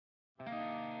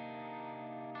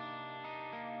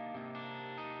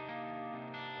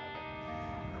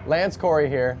Lance Coury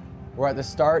here. We're at the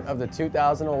start of the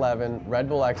 2011 Red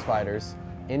Bull X Fighters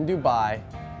in Dubai.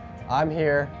 I'm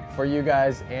here for you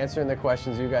guys, answering the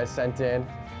questions you guys sent in.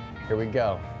 Here we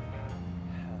go.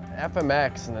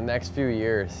 FMX in the next few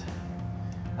years.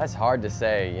 That's hard to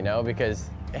say, you know,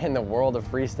 because in the world of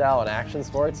freestyle and action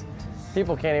sports,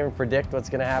 people can't even predict what's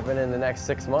gonna happen in the next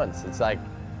 6 months. It's like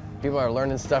people are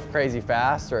learning stuff crazy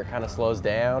fast, or it kind of slows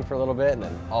down for a little bit and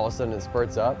then all of a sudden it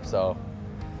spurts up. So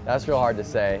that's real hard to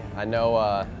say. I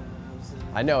know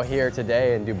here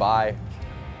today in Dubai,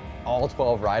 all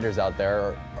 12 riders out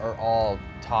there are all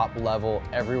top level.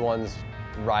 Everyone's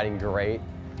riding great.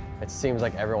 It seems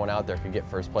like everyone out there could get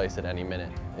first place at any minute.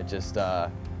 It just,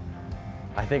 I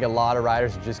think a lot of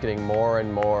riders are just getting more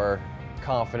and more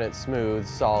confident, smooth,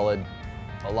 solid.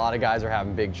 A lot of guys are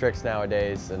having big tricks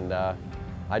nowadays, and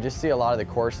I just see a lot of the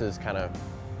courses kind of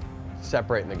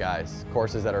separating the guys.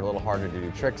 Courses that are a little harder to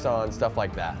do tricks on, stuff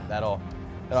like that. That'll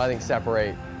I think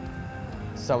separate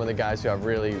some of the guys who have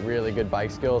really, really good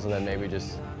bike skills, and then maybe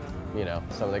just, you know,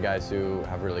 some of the guys who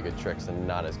have really good tricks and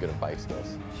not as good at bike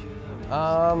skills.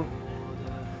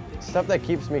 Stuff that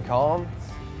keeps me calm,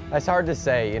 it's hard to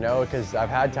say, you know, because I've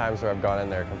had times where I've gone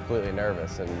in there completely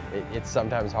nervous, and it's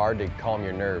sometimes hard to calm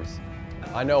your nerves.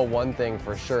 I know one thing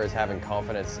for sure is having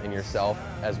confidence in yourself,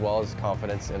 as well as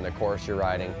confidence in the course you're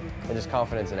riding, and just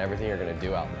confidence in everything you're going to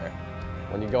do out there.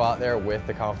 When you go out there with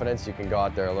the confidence, you can go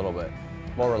out there a little bit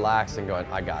more relaxed and going,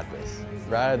 I got this,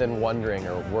 rather than wondering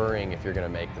or worrying if you're going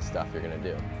to make the stuff you're going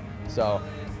to do. So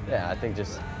yeah, I think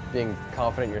just being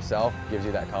confident in yourself gives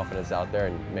you that confidence out there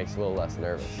and makes you a little less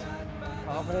nervous.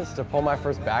 Confidence to pull my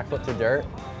first backflip to dirt.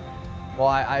 Well,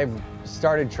 I've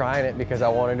started trying it because I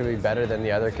wanted to be better than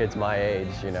the other kids my age,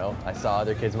 you know. I saw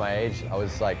other kids my age. I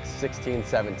was like 16,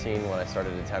 17 when I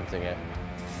started attempting it,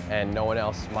 and no one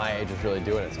else my age was really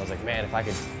doing it. So I was like, man, if I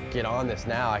could get on this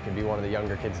now, I could be one of the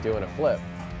younger kids doing a flip.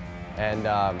 And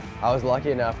I was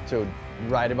lucky enough to,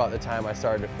 right about the time I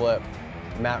started to flip,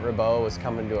 Matt Rabot was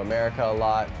coming to America a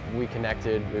lot. We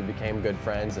connected, we became good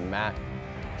friends, and Matt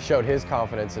showed his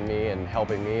confidence in me and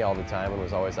helping me all the time, and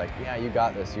was always like, yeah, you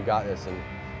got this, you got this. And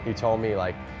he told me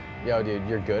like, yo dude,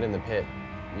 you're good in the pit,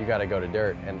 you gotta go to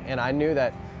dirt. And I knew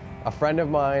that a friend of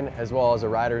mine, as well as a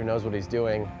rider who knows what he's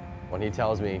doing, when he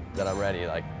tells me that I'm ready,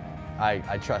 like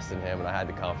I trust in him, and I had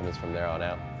the confidence from there on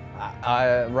out.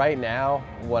 Right now,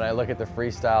 when I look at the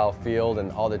freestyle field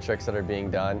and all the tricks that are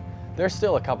being done, there's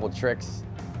still a couple tricks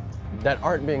that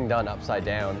aren't being done upside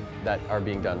down, that are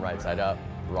being done right side up.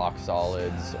 Rock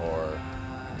solids, or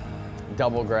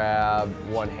double grab,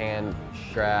 one hand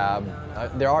grab.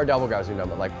 There are double grabs we know,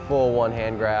 but like full one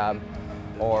hand grab,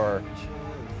 or,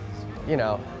 you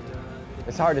know,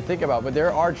 it's hard to think about, but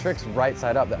there are tricks right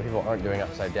side up that people aren't doing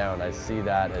upside down. I see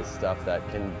that as stuff that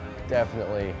can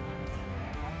definitely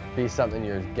be something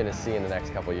you're gonna see in the next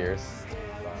couple years.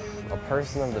 A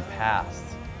person of the past,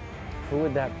 who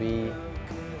would that be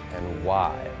and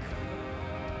why?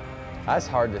 That's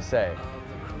hard to say.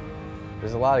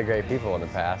 There's a lot of great people in the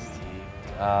past.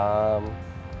 I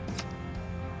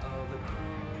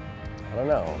don't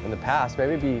know. In the past,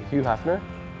 maybe it'd be Hugh Hefner.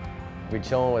 We'd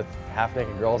chilling with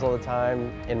half-naked girls all the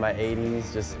time in my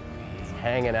 80s, just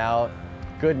hanging out.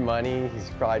 Good money.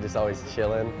 He's probably just always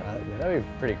chilling. That'd be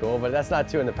pretty cool, but that's not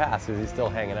too in the past because he's still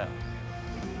hanging out.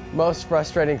 Most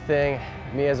frustrating thing,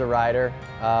 me as a rider,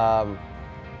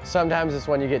 sometimes it's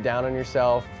when you get down on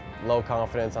yourself, low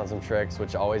confidence on some tricks,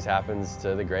 which always happens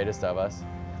to the greatest of us.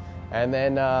 And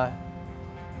then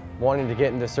wanting to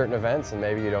get into certain events and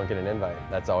maybe you don't get an invite.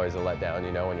 That's always a letdown,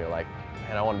 you know, when you're like,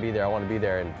 man, I want to be there, I want to be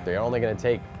there. And they're only going to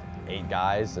take 8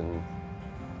 guys, and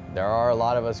there are a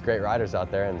lot of us great riders out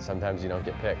there, and sometimes you don't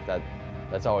get picked.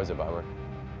 That's always a bummer.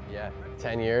 Yeah,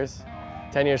 10 years.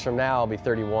 10 years from now, I'll be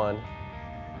 31.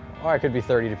 Or I could be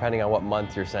 30, depending on what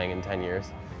month you're saying in 10 years.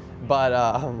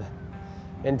 But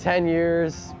in 10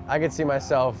 years, I could see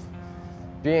myself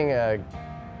being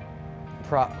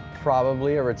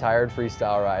probably a retired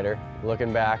freestyle rider,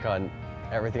 looking back on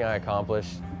everything I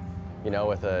accomplished, you know,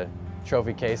 with a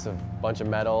trophy case of a bunch of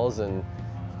medals and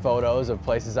photos of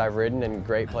places I've ridden and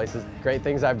great places, great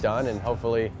things I've done, and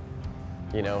hopefully,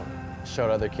 you know, showed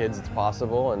other kids it's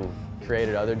possible and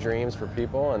created other dreams for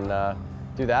people, and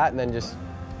do that, and then just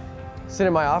sit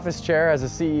in my office chair as a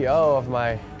CEO of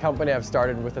my company I've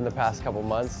started within the past couple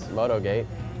months, MotoGate.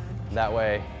 That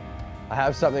way, I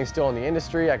have something still in the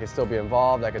industry, I can still be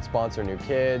involved, I could sponsor new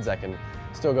kids, I can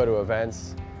still go to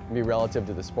events, and be relative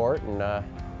to the sport, and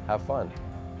have fun.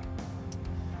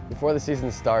 Before the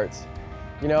season starts,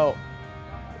 you know,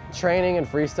 training and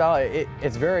freestyle,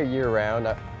 it's very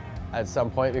year-round at some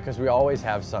point, because we always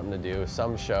have something to do,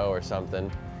 some show or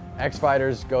something. X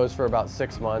Fighters goes for about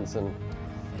 6 months, and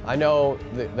I know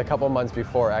the couple months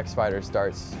before X Fighters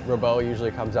starts, Robot usually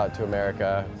comes out to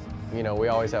America. You know, we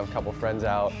always have a couple friends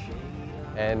out,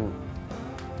 and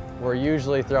we're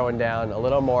usually throwing down a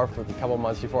little more for the couple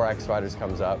months before X Fighters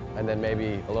comes up, and then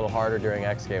maybe a little harder during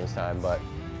X Games time, but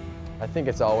I think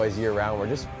it's always year round. We're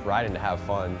just riding to have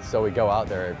fun, so we go out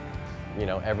there, you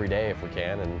know, every day if we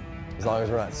can, and as long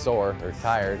as we're not sore or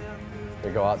tired,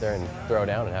 we go out there and throw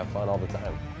down and have fun all the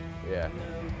time. Yeah.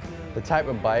 The type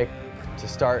of bike to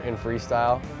start in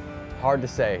freestyle, hard to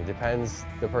say. Depends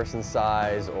the person's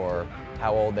size or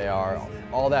how old they are.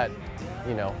 All that,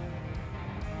 you know,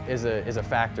 is a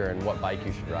factor in what bike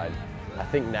you should ride. I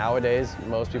think nowadays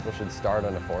most people should start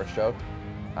on a 4-stroke.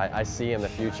 I see in the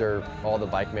future all the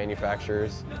bike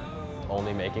manufacturers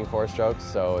only making 4-strokes,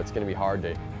 so it's going to be hard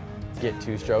to get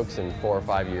 2-strokes in 4 or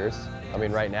 5 years. I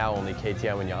mean, right now only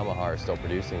KTM and Yamaha are still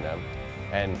producing them,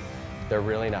 and they're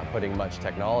really not putting much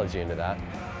technology into that.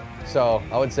 So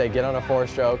I would say get on a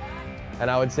 4-stroke,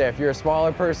 and I would say if you're a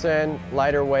smaller person,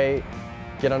 lighter weight,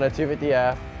 get on a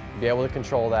 250F, be able to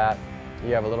control that.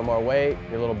 You have a little more weight,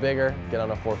 you're a little bigger, get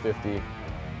on a 450,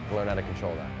 learn how to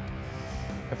control that.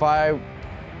 If I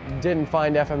didn't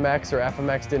find FMX or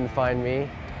FMX didn't find me,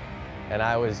 and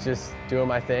I was just doing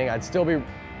my thing, I'd still be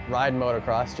riding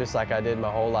motocross just like I did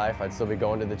my whole life. I'd still be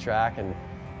going to the track and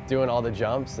doing all the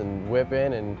jumps and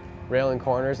whipping and railing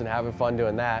corners and having fun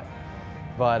doing that.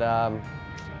 But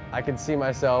I could see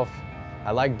myself,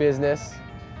 I like business,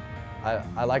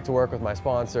 I like to work with my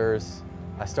sponsors,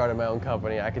 I started my own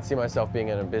company. I could see myself being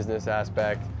in a business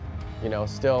aspect, you know,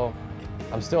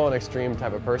 I'm still an extreme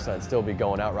type of person. I'd still be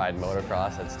going out riding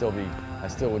motocross. I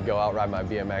still would go out ride my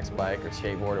BMX bike or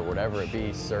skateboard or whatever it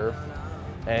be, surf.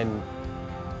 And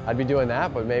I'd be doing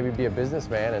that, but maybe be a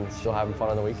businessman and still having fun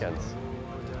on the weekends.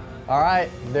 All right,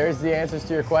 there's the answers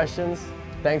to your questions.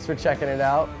 Thanks for checking it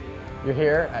out. You're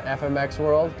here at FMX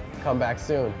World. Come back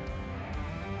soon.